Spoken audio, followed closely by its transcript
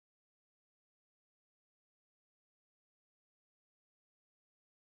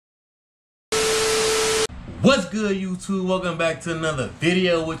What's good, YouTube? Welcome back to another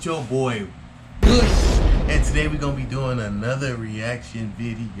video with your boy Bush, and today we're gonna be doing another reaction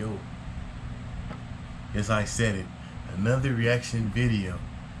video. Yes, I said it, another reaction video.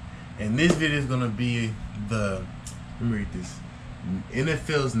 And this video is gonna be the, let me read this,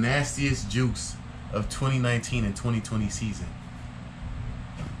 NFL's Nastiest Jukes of 2019 and 2020 season.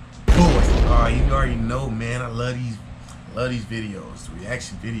 Boy, you already know, man. I love these videos, the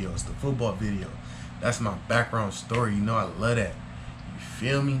reaction videos, the football video. That's my background story. You know I love that. You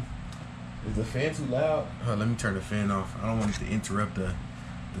feel me? Is the fan too loud? Let me turn the fan off. I don't want it to interrupt the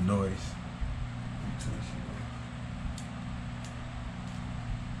noise.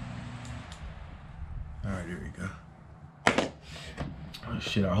 Alright, there we go. Oh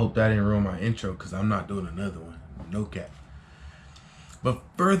shit, I hope that didn't ruin my intro because I'm not doing another one. No cap. But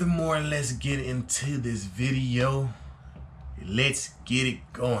furthermore, let's get into this video. Let's get it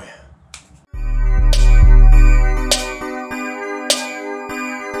going.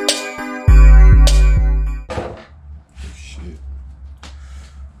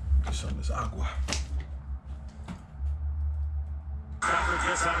 Agua.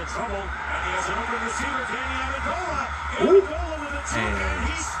 Just out of trouble, and he has an open receiver, Danny Amendola. Amendola with a tip, and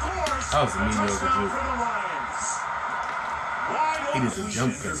he scores. That was a mediocre joke. He did the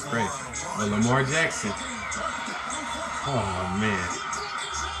jump cut, great. But Lamar Jackson. Oh man,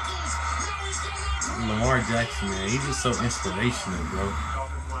 Lamar Jackson, man, he's just so inspirational, bro.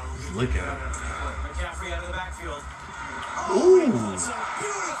 Just look at him. McCaffrey out of the backfield. Ooh. It's a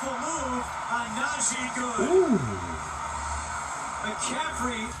beautiful move on Najee Good. Ooh.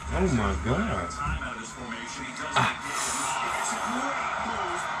 McCaffrey. Oh my God. Time out of his formation. He does It's a great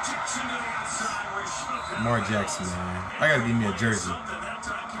move. Jackson to the outside. Lamar Jackson, man. I gotta give me a jersey.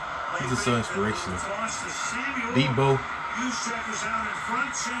 He's just so inspirational. Debo.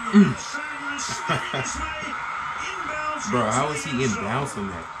 Bro, how is he in bounds on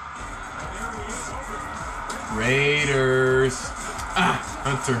that? Raiders.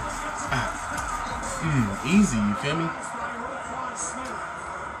 Hunter. Easy, you feel me?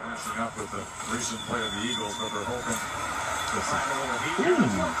 Finishing up with the recent play of the Eagles, but they're hoping to find a little heat.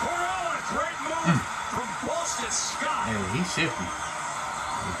 Great move from Boston Scott. Hey, he's shifty.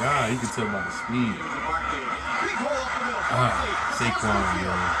 Oh God, you can tell by the speed. Saquon,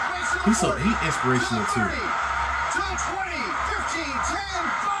 yo. He's inspirational too.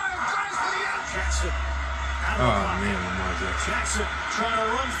 Oh man, Lamar Jackson. Trying to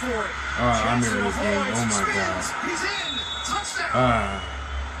run for it. I remember this game. Oh my God. He's in. Touchdown.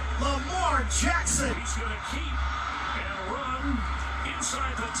 Lamar Jackson. He's going to keep and run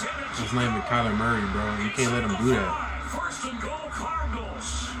inside the 10. It's not even Kyler Murray, bro. You can't let him do that. First and goal,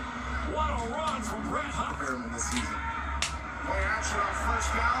 Cardinals. What a run from Brett Hunter in this season. Play action on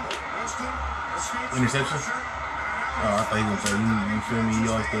first down. Interception? Oh, I thought he was going to say, you feel me? He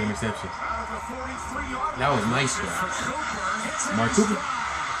always throw interceptions. That was nice, though. Mark Cooper?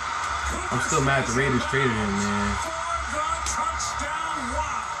 I'm still mad at the Raiders traded him, man.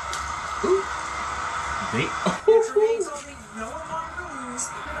 Ooh. They.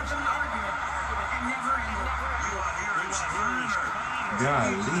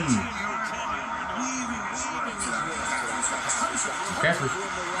 Golly. McCaffrey.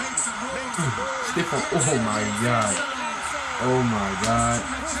 Stiff on. Oh my God. Oh my God.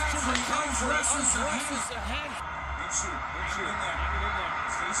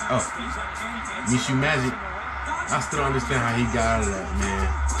 Oh. Minshew Magic. I still don't understand how he got out of that, man.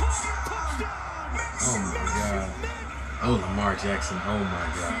 Oh my God. Oh, Lamar Jackson. Oh my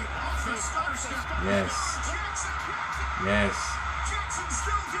God. Yes. Yes.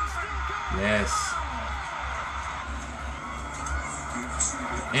 Yes.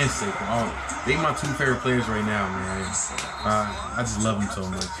 And Saquon. They my two favorite players right now, man. I just love them so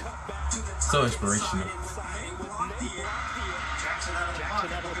much. So inspirational.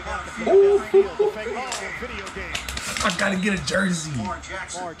 Ooh. I gotta get a jersey. Oh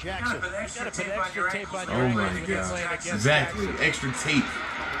my God. Exactly. Extra tape.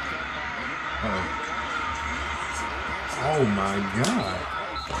 Oh my God.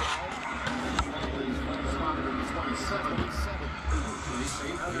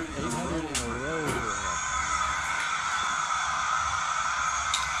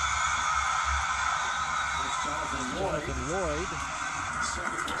 Lloyd.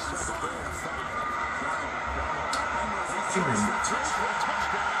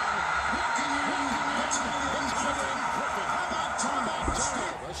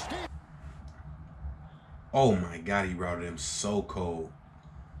 Oh my God, he routed him so cold.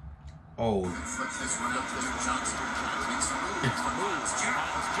 Oh.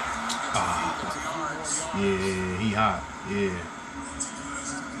 Yeah, he hot. Yeah.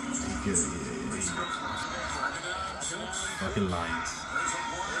 He good. Yeah. Fucking Lions.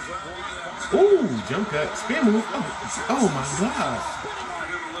 Ooh, jump cut. Spin move. Oh my God.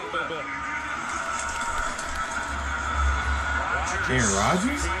 Aaron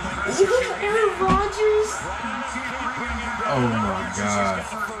Rodgers? Aaron Rodgers? Oh my God.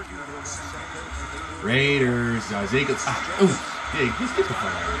 Raiders. Jacobs. Yeah, let's get the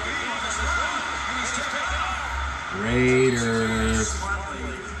fuck out of here. Raiders.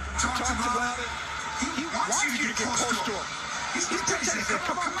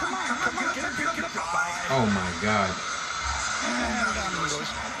 Oh my God.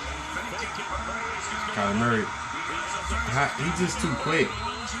 Kyler Murray. He's just too quick.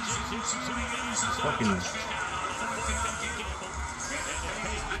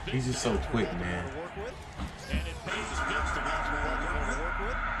 He's just so quick, man.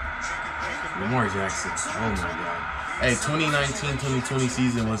 Lamar Jackson. Oh my God. Hey, 2019-2020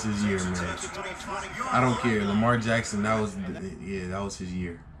 season was his year, man. I don't care. Lamar Jackson, that was his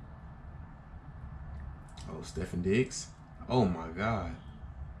year. Oh, Stephen Diggs. Oh my God.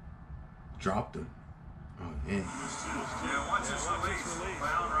 Dropped him. Oh, yeah.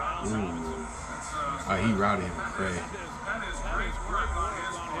 Ooh. Oh, he routed him. Craig.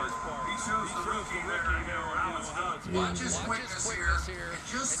 Watch his quickness here.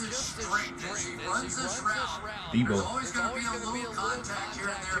 Just as straight as he runs this route. Debo. There's always going to be a little contact here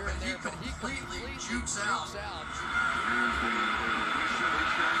and there, but he completely jukes out.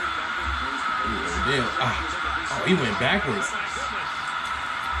 Oh, he went backwards.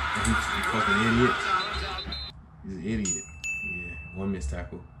 He's a fucking idiot. He's an idiot. Yeah, 1 missed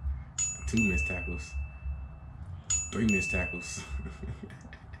tackle. 2 missed tackles. 3 missed tackles.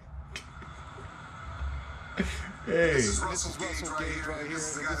 Hey. This is Russell Gage right here. This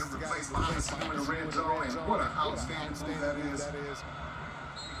is the guy that replaced Thomas in the red zone. And what an outstanding move that is.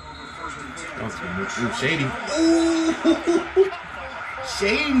 Ooh, Shady. Ooh.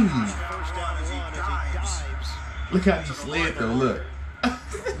 Shady. Look how he slid though, look.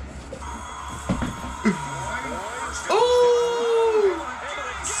 Ooh.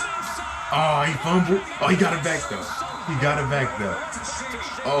 Oh, he fumbled. Oh, he got it back though.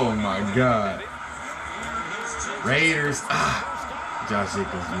 Oh my God. Raiders. Josh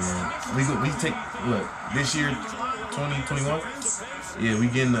Jacobs, man. We take, look, this year, 2021. Yeah, we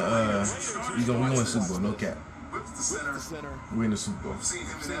getting the we going to Super Bowl, no cap. We're in the Super Bowl. I've seen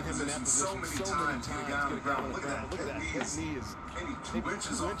him in that position so many times. Get a guy on the ground. Look at that. That knee is maybe 2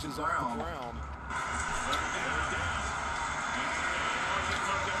 inches off the ground.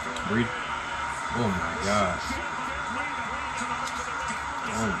 Breathe. Oh my gosh.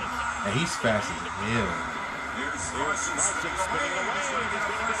 Oh, and he's fast as hell.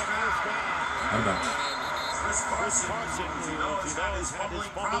 How about Chris Carson, who knows had his fumbling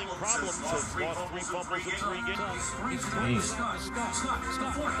problems, has lost 3 fumbles in 3 games.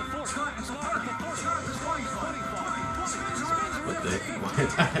 What the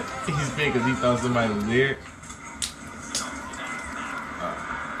heck? He's big because he thought somebody was there.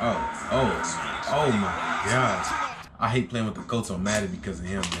 Oh my gosh. I hate playing with the Colts on Madden because of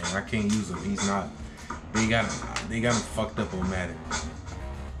him, man. I can't use him. He's not. They got him fucked up on Madden.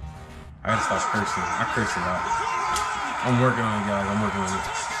 I gotta stop cursing. I curse a lot. I'm working on it, guys. I'm working on it.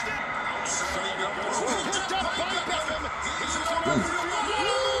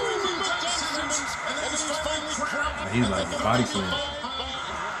 He's like a body slam.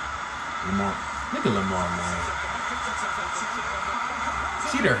 Lamar. Look at Lamar, man.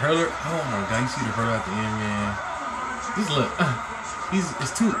 See the hurler? Oh my God, you see the hurler at the end, man. Just look.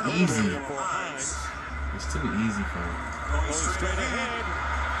 It's too easy. It's too easy for him. He's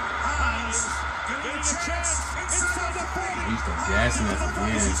still gassing at the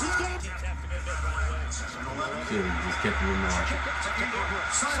end. Shit, he just kept him in mind.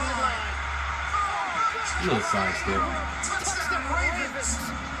 Little side step.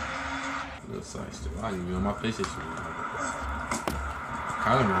 Little side step. I didn't even know my PlayStation.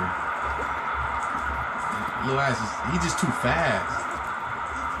 Kyler Murray. Little ass, he's just too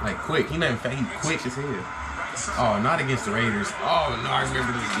fast. Like quick. He not even fast. He's quick as hell. Oh, not against the Raiders. Oh no, I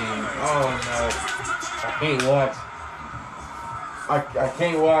remember this game. Oh no, I can't watch. I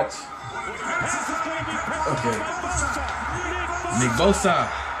can't watch. Okay. Nick Bosa.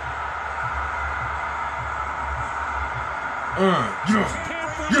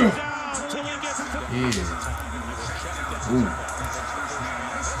 Yeah. Ooh.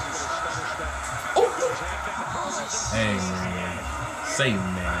 Hey man, say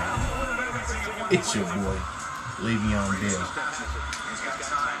man, it's your boy, Le'Veon Bell.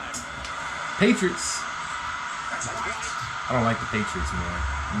 Patriots. I don't like the Patriots, man.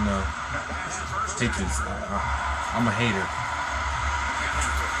 You know, Patriots. I'm a hater.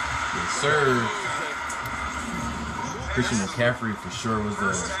 Yes, sir. Christian McCaffrey for sure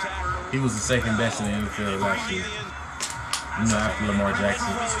he was the second best in the NFL last year. You know, after Lamar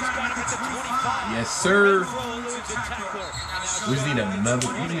Jackson. Yes, sir. We just need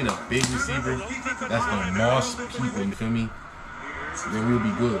a big receiver that's gonna moss people. You feel me? Then we'll be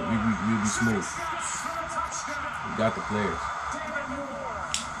good. We'll be smooth. We got the players.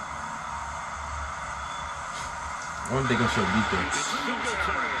 I wonder if they're gonna show defense.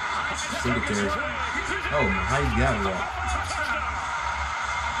 Singletary. Oh, how you got it?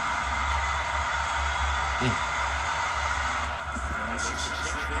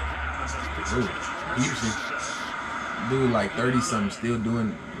 Ooh, Peterson. Dude, like 30 something, still doing.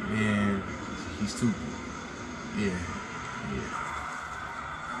 Man, he's too. Yeah.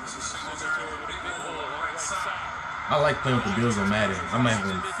 I like playing with the Bills on Madden.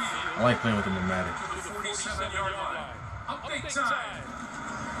 I like playing with them on Madden. Update time.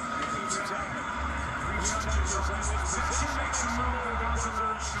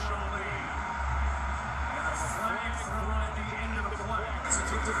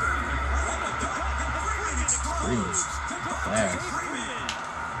 Fast.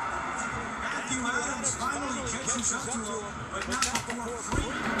 Matthew Adams finally catches up to him, but not before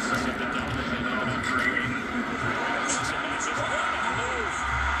free.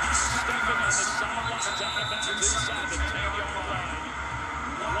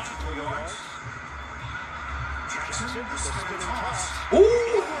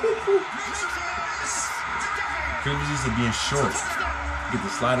 Ooh! Privileges of being short. Get to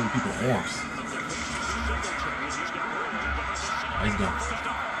slide over people's arms. He's done.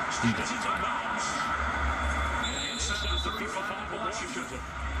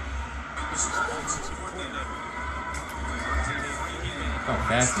 How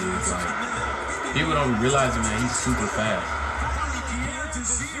fast he is, like, people don't realize him, man, he's super fast.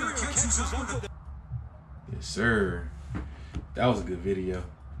 Yes, sir. That was a good video.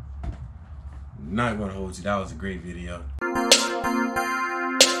 Not gonna hold you, that was a great video.